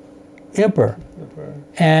next emperor.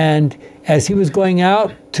 And as he was going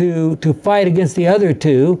out to fight against the other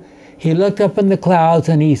 2, he looked up in the clouds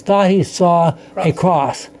and he thought he saw a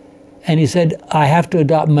cross. And he said, I have to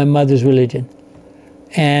adopt my mother's religion.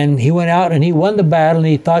 And he went out and he won the battle, and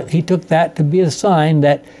he thought he took that to be a sign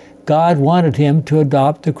that God wanted him to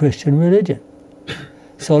adopt the Christian religion.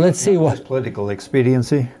 So let's see what political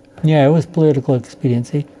expediency. Yeah, it was political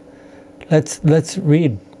expediency. Let's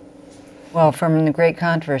read. Well, from the Great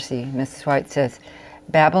Controversy, Mrs. White says,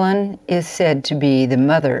 Babylon is said to be the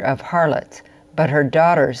mother of harlots, but her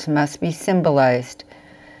daughters must be symbolized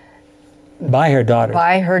by her daughters.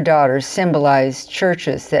 By her daughters symbolized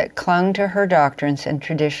churches that clung to her doctrines and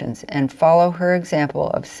traditions and follow her example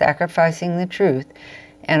of sacrificing the truth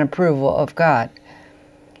and approval of God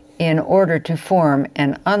in order to form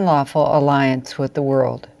an unlawful alliance with the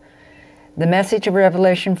world. The message of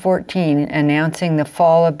Revelation 14 announcing the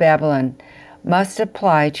fall of Babylon must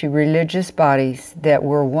apply to religious bodies that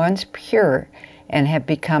were once pure and have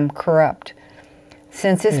become corrupt.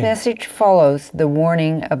 Since this message follows the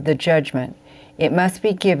warning of the judgment, it must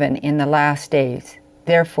be given in the last days.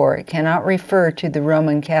 Therefore, it cannot refer to the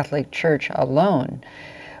Roman Catholic Church alone,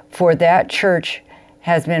 for that church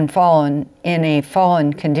has been in a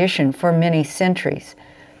fallen condition for many centuries.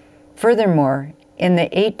 Furthermore, in the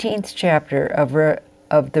 18th chapter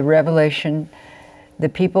of the Revelation, the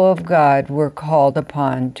people of God were called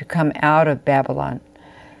upon to come out of Babylon.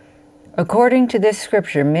 According to this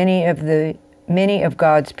scripture, many of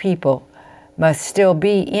God's people must still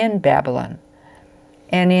be in Babylon.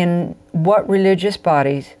 And in what religious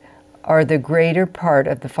bodies are the greater part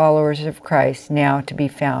of the followers of Christ now to be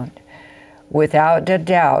found? Without a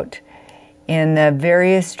doubt, in the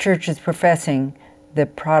various churches professing the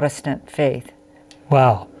Protestant faith.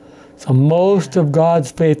 Wow. So most of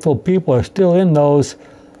God's faithful people are still in those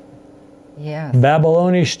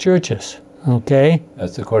Babylonish churches. Okay?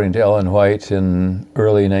 That's according to Ellen White in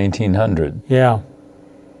early 1900. Yeah.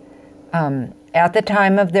 At the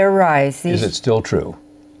time of their rise, Is it still true?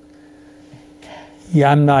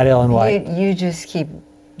 Yeah, I'm not Ellen White. You just keep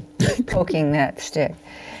poking that stick.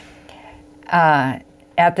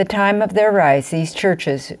 At the time of their rise, these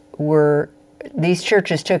churches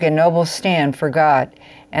took a noble stand for God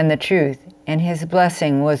and the truth, and His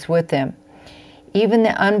blessing was with them. Even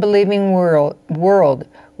the unbelieving world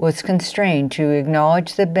was constrained to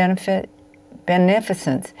acknowledge the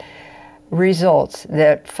beneficence results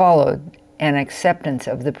that followed an acceptance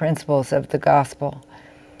of the principles of the gospel.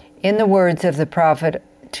 In the words of the prophet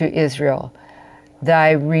to Israel,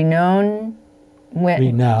 thy renown went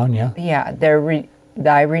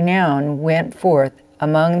thy renown went forth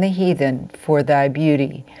among the heathen for thy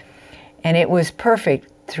beauty, and it was perfect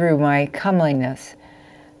through my comeliness,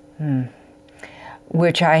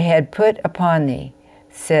 which I had put upon thee,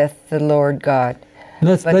 saith the Lord God.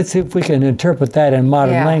 Let's see if we can interpret that in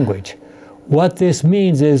modern language. What this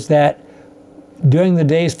means is that during the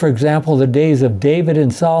days, for example, the days of David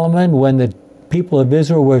and Solomon, when the people of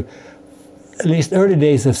Israel were, at least early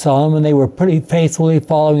days of Solomon, they were pretty faithfully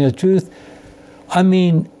following the truth. I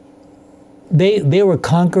mean, they were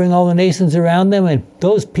conquering all the nations around them, and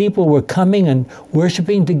those people were coming and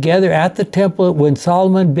worshiping together at the temple. When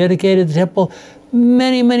Solomon dedicated the temple,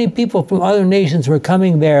 many, many people from other nations were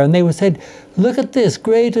coming there, and they would say, look at this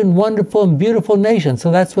great and wonderful and beautiful nation.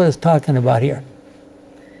 So that's what it's talking about here.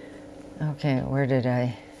 Okay, where did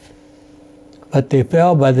I But they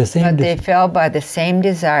fell by the same. But they fell by the same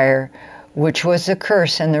desire, which was the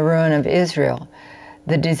curse and the ruin of Israel,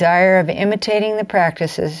 the desire of imitating the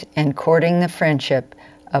practices and courting the friendship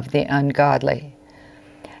of the ungodly.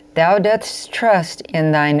 Thou dost trust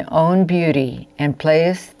in thine own beauty, and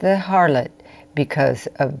playest the harlot because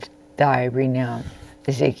of thy renown.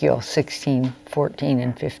 Ezekiel 16:14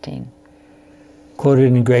 and 15. Quoted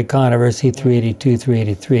in Great Controversy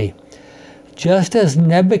 382-383. Just as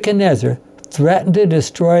Nebuchadnezzar threatened to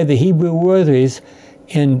destroy the Hebrew worthies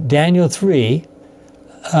in Daniel 3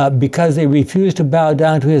 because they refused to bow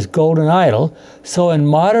down to his golden idol, so in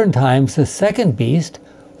modern times the second beast,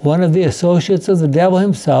 one of the associates of the devil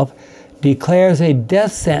himself, declares a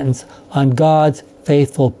death sentence on God's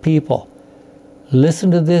faithful people.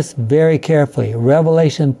 Listen to this very carefully.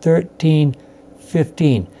 Revelation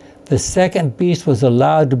 13:15. The second beast was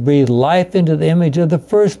allowed to breathe life into the image of the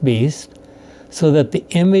first beast, so that the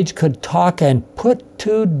image could talk and put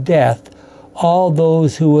to death all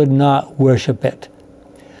those who would not worship it.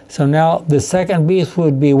 So now the second beast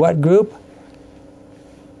would be what group?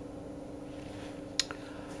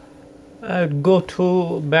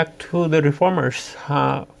 Back to the reformers.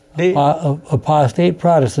 Apostate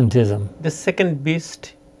Protestantism. The second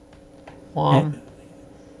beast, I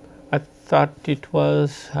thought it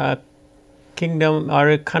was a kingdom or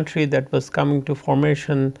a country that was coming to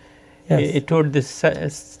formation. Yes. Toward the So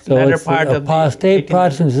latter it's part of apostate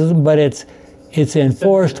Protestantism, but it's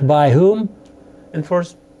enforced by whom?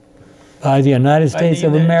 Enforced by the United States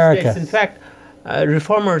of America. In fact,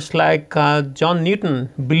 reformers like John Newton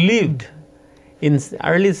believed in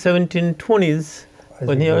early 1720s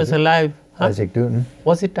when he was alive. Isaac Newton.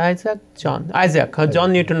 Was it Isaac? Isaac.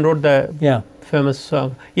 John Newton wrote the famous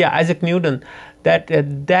Isaac Newton,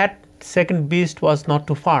 that second beast was not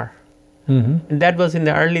too far. Mm-hmm. And that was in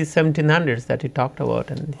the early 1700s that he talked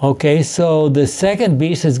about. Okay, so the second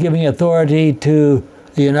beast is giving authority to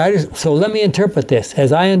the United. So let me interpret this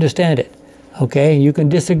as I understand it. Okay, you can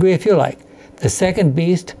disagree if you like. The second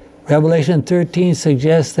beast, Revelation 13,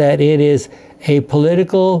 suggests that it is a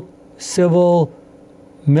political, civil,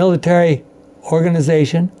 military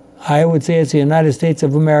organization. I would say it's the United States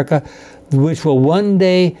of America, which will one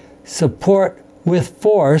day support with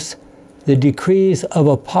force the decrees of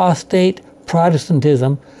apostate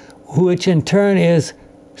Protestantism, which in turn is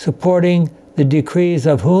supporting the decrees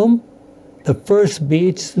of whom? The first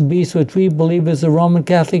beast, the beast which we believe is the Roman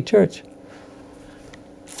Catholic Church.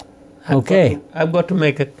 Okay. I've got to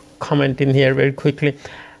make a comment in here very quickly.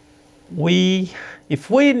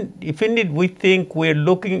 If indeed we think we're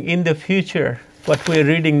looking in the future, what we're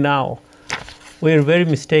reading now, we're very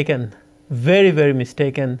mistaken. Very, very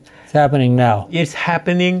mistaken. It's happening now. It's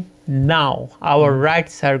happening now. Our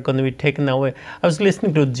rights are going to be taken away. I was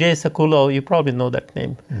listening to Jay Sekulow. You probably know that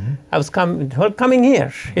name. Mm-hmm. I was coming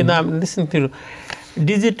here. I'm listening to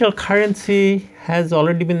digital currency has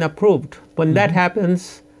already been approved. When that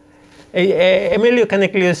happens, Emilio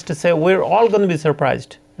Canecli used to say, we're all going to be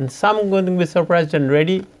surprised. And some are going to be surprised and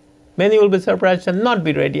ready. Many will be surprised and not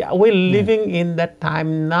be ready. We're living in that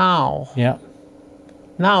time now. Yeah.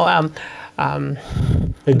 Now,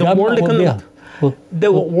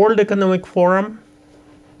 the World Economic Forum.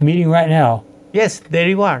 Meeting right now. Yes, there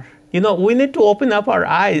you are. We need to open up our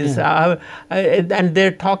eyes. And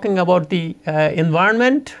they're talking about the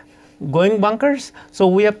environment going bunkers. So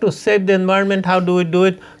we have to save the environment. How do we do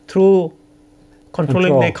it? Through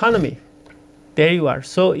controlling the economy. There you are.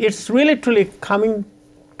 So it's really, truly coming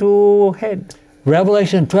to head.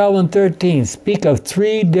 Revelation 12 and 13 speak of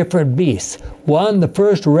three different beasts. One, the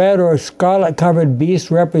first red or scarlet covered beast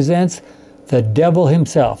represents the devil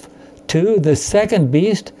himself. Two, the second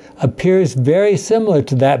beast appears very similar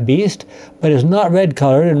to that beast, but is not red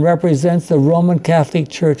colored and represents the Roman Catholic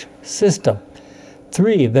Church system.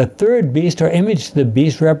 Three, the third beast or image of the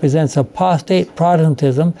beast represents apostate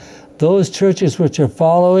Protestantism, those churches which are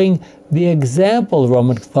following the example of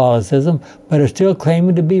Roman Catholicism, but are still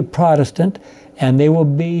claiming to be Protestant, and they will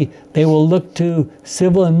look to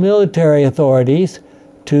civil and military authorities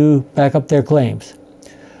to back up their claims.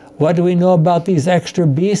 What do we know about these extra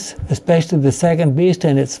beasts, especially the second beast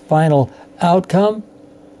and its final outcome?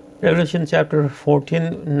 Revelation chapter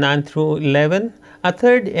 14, 9 through 11. A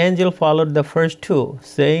third angel followed the first two,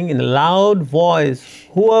 saying in a loud voice,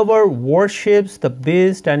 whoever worships the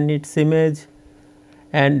beast and its image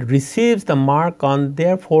and receives the mark on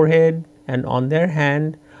their forehead and on their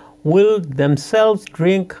hand will themselves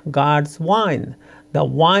drink God's wine, the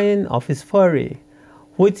wine of his fury,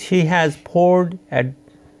 which he has poured at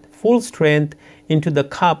full strength into the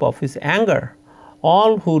cup of his anger.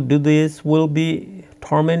 All who do this will be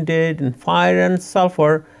tormented in fire and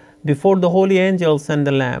sulfur before the holy angels and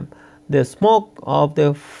the Lamb. The smoke of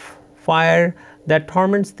the fire that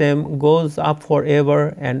torments them goes up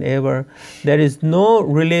forever and ever. There is no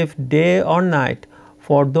relief day or night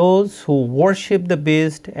for those who worship the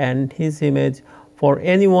beast and his image, for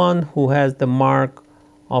anyone who has the mark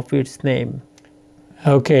of its name.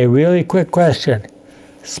 Okay, really quick question.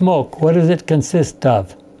 Smoke, what does it consist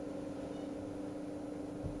of?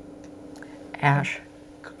 Ash.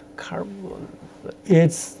 Carbon.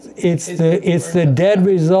 It's the dead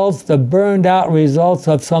results, the burned out results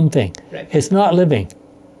of something. Right. It's not living.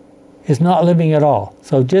 It's not living at all.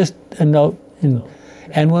 So just a note.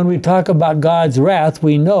 And when we talk about God's wrath,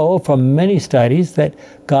 we know from many studies that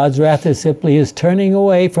God's wrath is simply his turning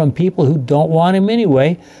away from people who don't want him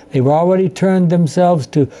anyway. They've already turned themselves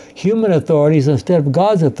to human authorities instead of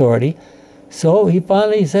God's authority. So he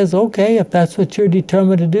finally says, okay, if that's what you're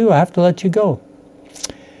determined to do, I have to let you go.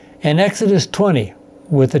 In Exodus 20,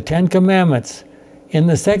 with the 10 Commandments, in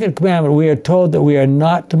the second commandment, we are told that we are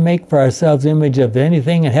not to make for ourselves image of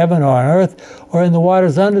anything in heaven or on earth or in the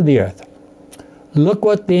waters under the earth. Look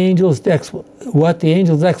what the angel's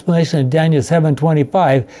explanation in Daniel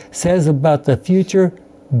 7:25 says about the future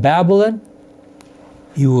Babylon.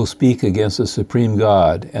 You will speak against the supreme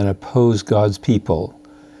God and oppose God's people.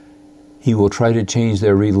 He will try to change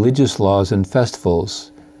their religious laws and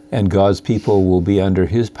festivals, and God's people will be under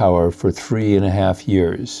his power for 3.5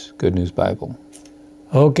 years. Good News Bible.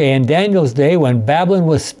 Okay, in Daniel's day, when Babylon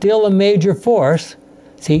was still a major force,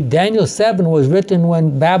 see, Daniel 7 was written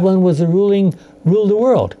when Babylon was ruled the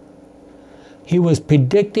world. He was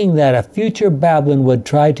predicting that a future Babylon would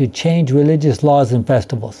try to change religious laws and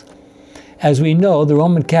festivals. As we know, the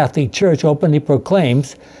Roman Catholic Church openly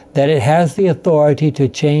proclaims that it has the authority to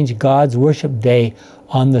change God's worship day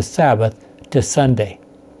on the Sabbath to Sunday.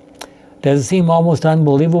 Does it seem almost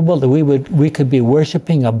unbelievable that we could be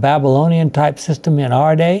worshiping a Babylonian-type system in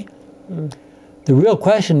our day? The real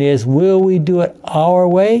question is, will we do it our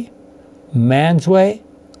way, man's way,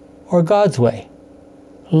 or God's way?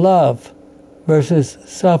 Love versus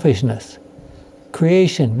selfishness.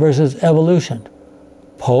 Creation versus evolution.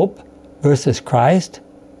 Pope versus Christ.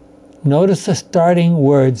 Notice the startling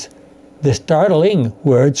words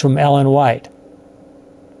from Ellen White.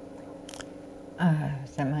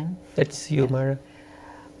 Is that mine? That's you, Mara.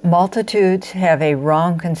 Multitudes have a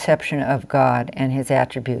wrong conception of God and his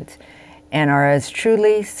attributes, and are as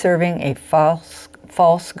truly serving a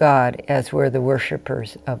false God as were the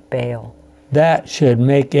worshippers of Baal. That should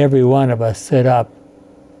make every one of us sit up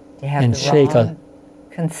They have and the shake wrong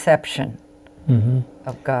conception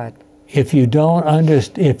of God. If you don't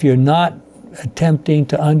if you're not attempting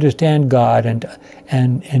to understand God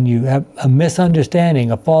and you have a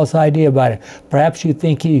misunderstanding, a false idea about it, perhaps you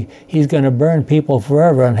think he's going to burn people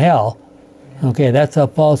forever in hell. Okay, that's a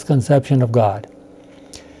false conception of God.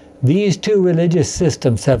 These two religious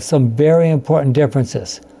systems have some very important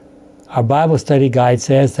differences. Our Bible study guide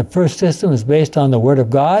says the first system is based on the Word of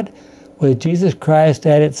God, with Jesus Christ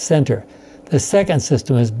at its center. The second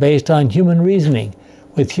system is based on human reasoning,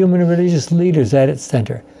 with human religious leaders at its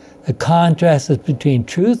center. The contrast is between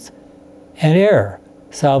truth and error,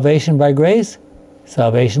 salvation by grace,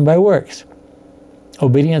 salvation by works,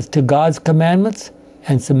 obedience to God's commandments,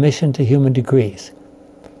 and submission to human decrees.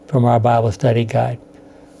 From our Bible study guide.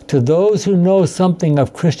 To those who know something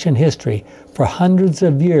of Christian history, for hundreds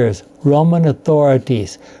of years, Roman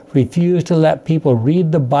authorities refused to let people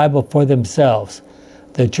read the Bible for themselves.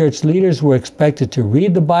 The church leaders were expected to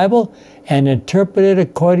read the Bible and interpret it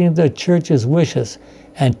according to the church's wishes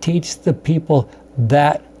and teach the people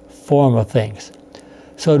that form of things.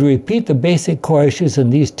 So to repeat the basic core issues in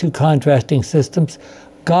these two contrasting systems,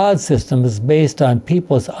 God's system is based on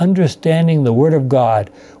people's understanding the Word of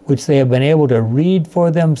God, which they have been able to read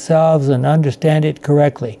for themselves and understand it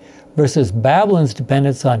correctly, versus Babylon's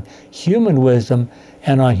dependence on human wisdom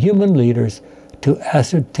and on human leaders to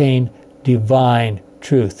ascertain divine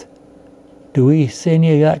truth. Do we see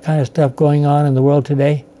any of that kind of stuff going on in the world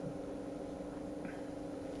today?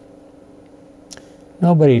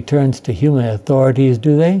 Nobody turns to human authorities,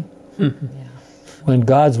 do they? When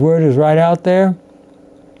God's Word is right out there?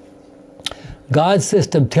 God's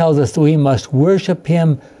system tells us that we must worship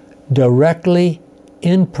Him directly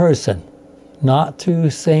in person, not through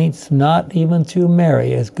saints, not even through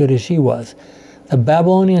Mary, as good as she was. The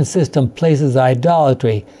Babylonian system places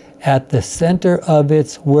idolatry at the center of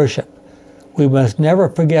its worship. We must never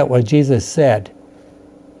forget what Jesus said.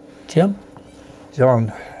 Jim?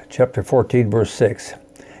 John chapter 14, verse 6.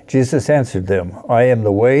 Jesus answered them, I am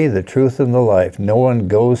the way, the truth, and the life. No one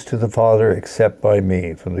goes to the Father except by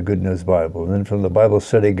me, from the Good News Bible. And then from the Bible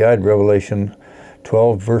Study Guide, Revelation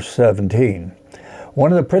 12, verse 17.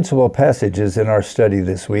 One of the principal passages in our study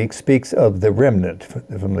this week speaks of the remnant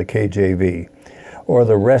from the KJV, or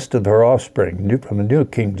the rest of her offspring from the New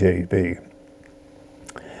King JV.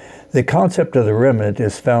 The concept of the remnant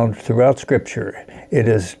is found throughout Scripture. It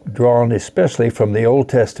is drawn especially from the Old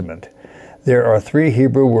Testament. There are 3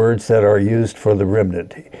 Hebrew words that are used for the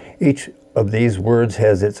remnant. Each of these words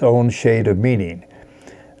has its own shade of meaning.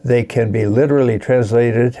 They can be literally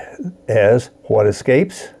translated as what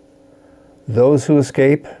escapes, those who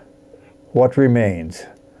escape, what remains,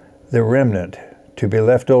 the remnant, to be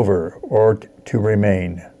left over, or to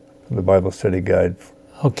remain, from the Bible Study Guide.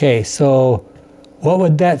 Okay, so what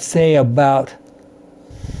would that say about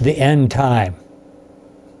the end time?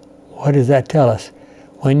 What does that tell us?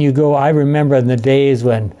 When you go, I remember in the days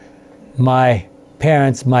when my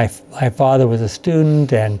parents, my father was a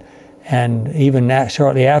student, and even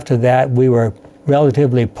shortly after that, we were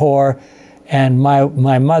relatively poor. And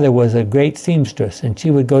my mother was a great seamstress, and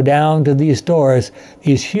she would go down to these stores,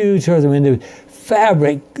 these huge stores, I mean, the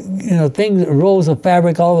fabric, things, rolls of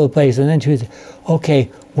fabric all over the place. And then she would say,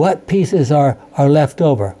 okay, what pieces are left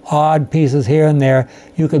over? Odd pieces here and there.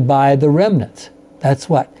 You could buy the remnants. That's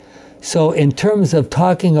what. So in terms of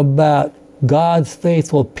talking about God's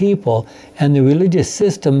faithful people and the religious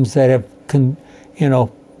systems that have,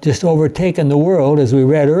 just overtaken the world, as we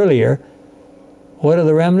read earlier, what are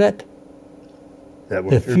the remnant?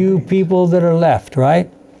 The few people that are left, right?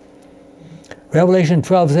 Revelation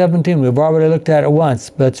 12:17, we've already looked at it once,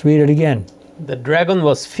 but let's read it again. The dragon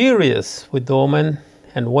was furious with the woman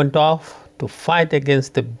and went off to fight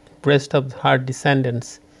against the rest of her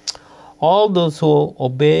descendants, all those who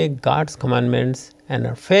obey God's commandments and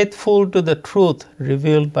are faithful to the truth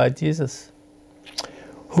revealed by Jesus.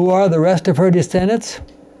 Who are the rest of her descendants?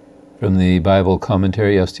 From the Bible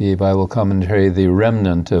commentary, SDA Bible commentary, the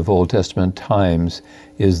remnant of Old Testament times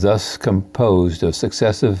is thus composed of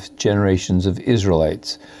successive generations of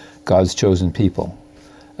Israelites, God's chosen people.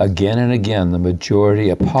 Again and again, the majority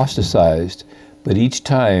apostatized, but each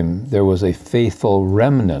time there was a faithful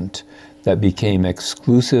remnant that became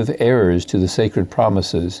exclusive heirs to the sacred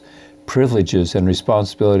promises, privileges, and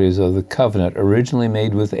responsibilities of the covenant originally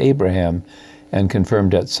made with Abraham and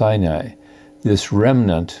confirmed at Sinai. This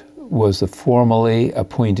remnant was the formally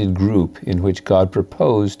appointed group in which God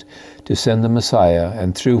proposed to send the Messiah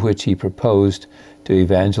and through which he proposed to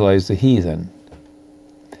evangelize the heathen.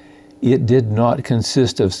 It did not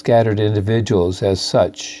consist of scattered individuals as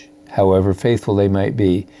such, however faithful they might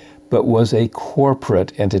be, but was a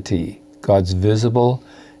corporate entity, God's visible,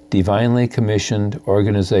 divinely commissioned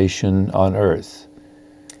organization on earth.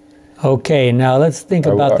 Okay, now let's think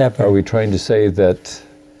about that. Are we trying to say that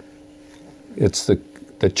it's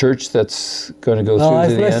the church that's going to go through to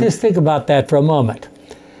the end? Let's just think about that for a moment.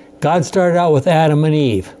 God started out with Adam and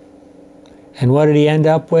Eve. And what did he end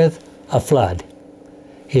up with? A flood.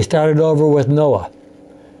 He started over with Noah.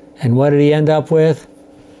 And what did he end up with?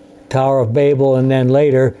 Tower of Babel, and then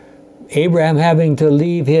later, Abraham having to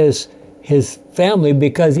leave his family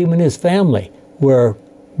because even his family were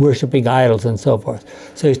worshiping idols and so forth.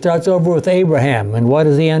 So he starts over with Abraham, and what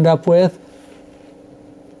does he end up with?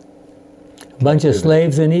 A bunch of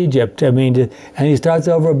slaves in Egypt. And he starts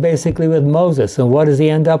over basically with Moses, and what does he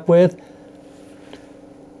end up with?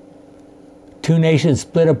 2 nations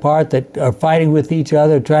split apart that are fighting with each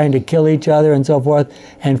other, trying to kill each other and so forth.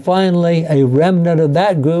 And finally, a remnant of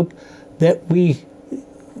that group that we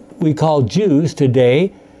call Jews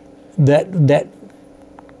today that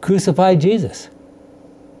crucified Jesus.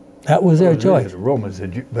 That was their choice. The Romans,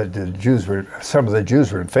 but some of the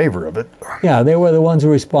Jews were in favor of it. Yeah, they were the ones who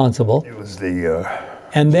were responsible. It was the...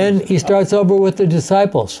 And then he starts over with the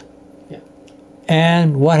disciples. Yeah.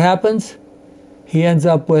 And what happens? He ends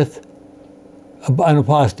up with an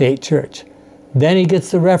apostate church. Then he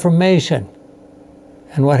gets the Reformation.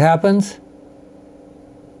 And what happens?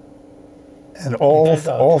 And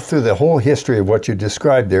all through the whole history of what you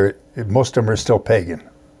described there, most of them are still pagan.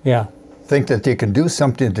 Yeah. Think that they can do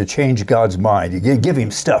something to change God's mind. You give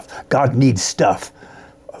him stuff. God needs stuff.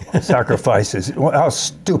 Sacrifices. How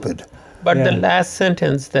stupid. But the last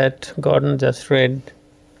sentence that Gordon just read,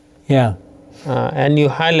 and you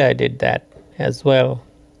highlighted that as well,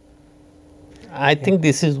 I think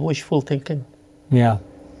this is wishful thinking. Yeah.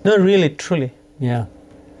 No, really, truly. Yeah.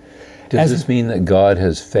 Does this mean that God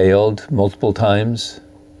has failed multiple times?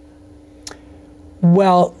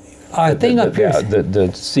 Well, our thing up here...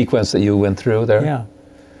 The sequence that you went through there? Yeah.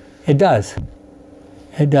 It does.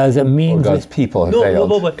 It does. It means... God's people have failed.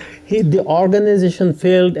 No, but the organization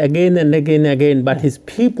failed again and again and again, but his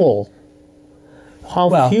people,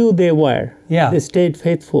 how few they were, they stayed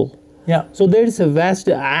faithful. Yeah. So there is a vast,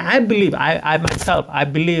 I believe, I myself, I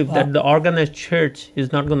believe that the organized church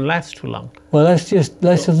is not going to last too long. Well, let's just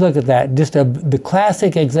look at that. The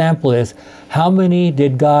classic example is, how many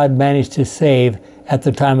did God manage to save at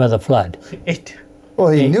the time of the flood? 8. Well,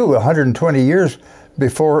 he knew 120 years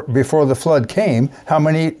before the flood came how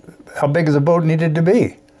big the boat needed to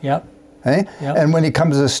be. Yep. Eh? Yep. And when he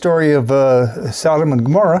comes to the story of Sodom and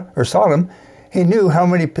Gomorrah, or Sodom, he knew how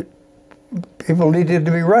many people needed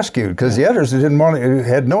to be rescued, because the others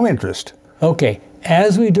had no interest. Okay,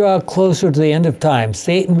 as we draw closer to the end of time,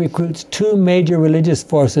 Satan recruits 2 major religious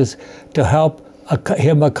forces to help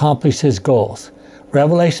him accomplish his goals.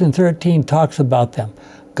 Revelation 13 talks about them.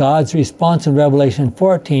 God's response in Revelation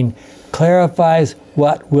 14 clarifies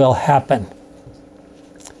what will happen.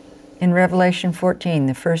 In Revelation 14,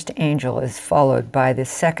 the first angel is followed by the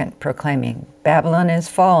second, proclaiming, "Babylon is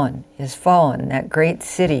fallen, that great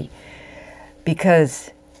city,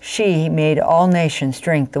 because she made all nations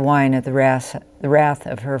drink the wine of the wrath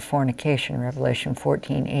of her fornication," Revelation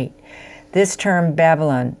 14:8. This term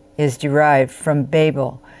Babylon is derived from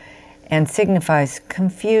Babel and signifies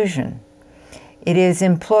confusion. It is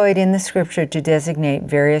employed in the scripture to designate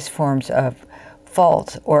various forms of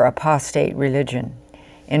false or apostate religion.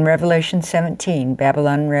 In Revelation 17,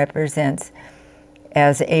 Babylon represents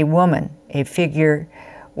as a woman, a figure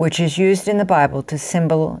which is used in the Bible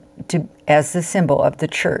as the symbol of the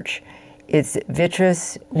church. It's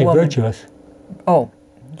virtuous woman.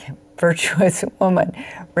 Virtuous woman,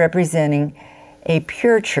 representing a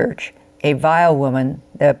pure church, a vile woman,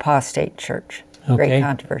 the apostate church. Okay. Great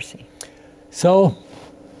controversy. So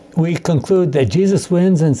we conclude that Jesus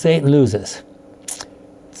wins and Satan loses.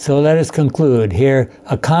 So let us conclude here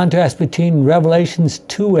a contrast between Revelation's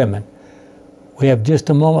 2 women. We have just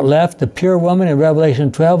a moment left. The pure woman in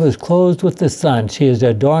Revelation 12 is clothed with the sun. She is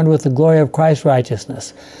adorned with the glory of Christ's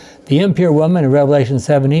righteousness. The impure woman in Revelation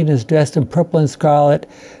 17 is dressed in purple and scarlet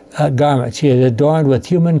garments. She is adorned with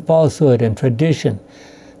human falsehood and tradition.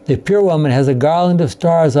 The pure woman has a garland of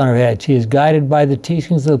stars on her head. She is guided by the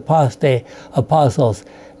teachings of the apostles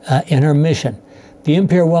in her mission. The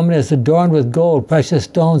impure woman is adorned with gold, precious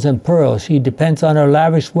stones, and pearls. She depends on her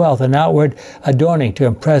lavish wealth and outward adorning to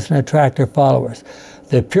impress and attract her followers.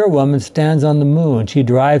 The pure woman stands on the moon. She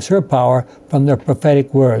derives her power from the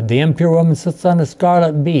prophetic word. The impure woman sits on a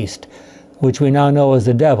scarlet beast, which we now know as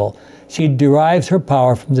the devil. She derives her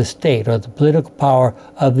power from the state, or the political power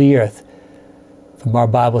of the earth. From our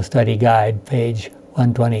Bible study guide, page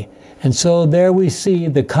 120. And so there we see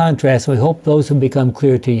the contrast. We hope those have become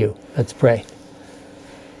clear to you. Let's pray.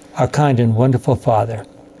 Our kind and wonderful Father,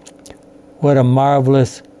 what a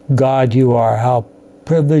marvelous God you are. How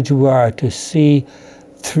privileged we are to see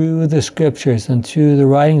through the scriptures and through the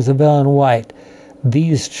writings of Ellen White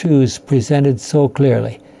these truths presented so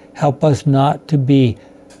clearly. Help us not to be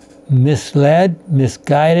misled,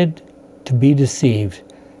 misguided, to be deceived,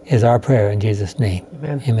 is our prayer in Jesus' name.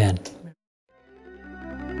 Amen. Amen.